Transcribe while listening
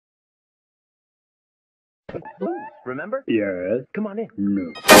Blue, remember? Yes. Come on in.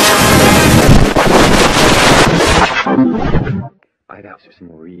 No. I got some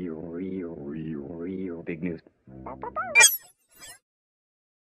real big news.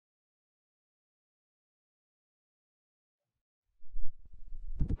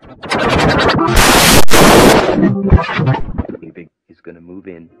 Big is gonna move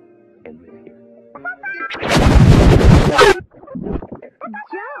in and live here.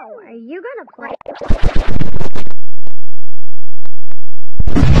 Joe, are you gonna play?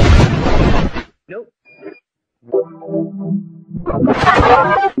 Nope.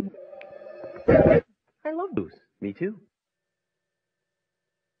 I love blues. Me too.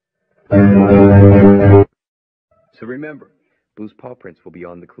 So remember, Blue's paw prints will be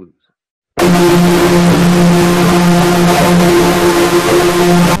on the clues.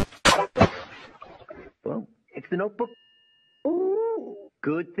 Well, it's the notebook. Ooh,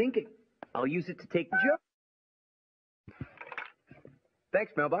 good thinking. I'll use it to take the joke.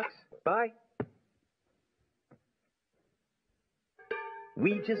 Thanks, Mailbox. Bye.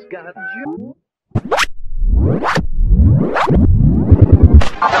 We just got Joe.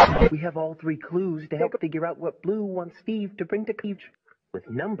 We have all 3 clues to help figure out what Blue wants Steve to bring to Cleach with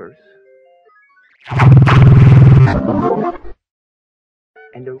numbers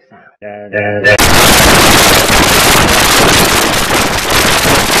and no sound.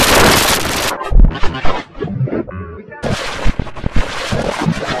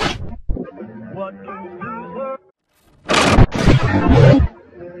 What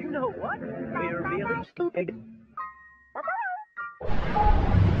you know what? We're really stupid.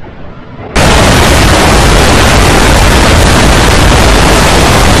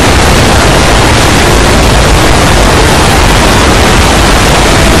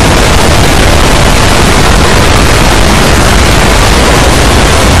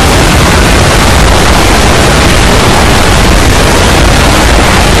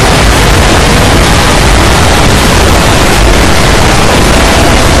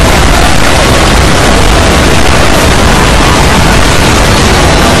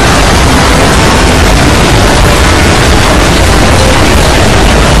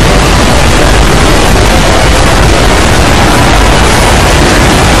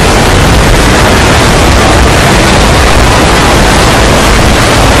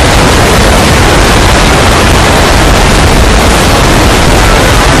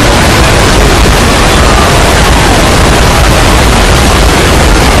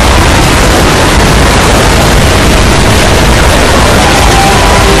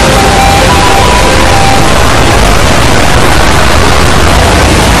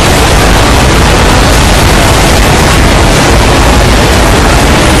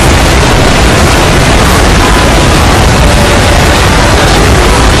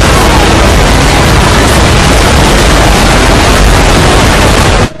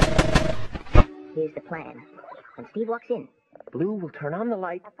 Here's the plan. When Steve walks in, Blue will turn on the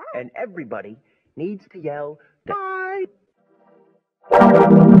light, and everybody needs to yell, "Bye!"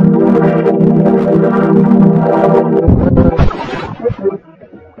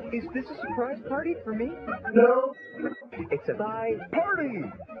 Is this a surprise party for me? No. It's a bye party!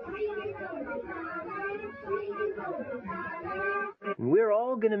 We're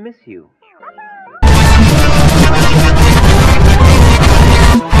all gonna miss you.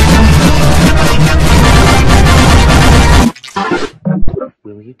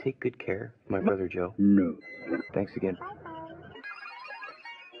 Will you take good care, my brother Joe? No. Thanks again.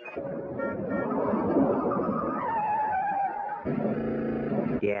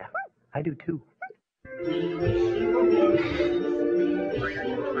 Yeah, I do too. we wish you a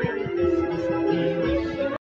Merry Christmas.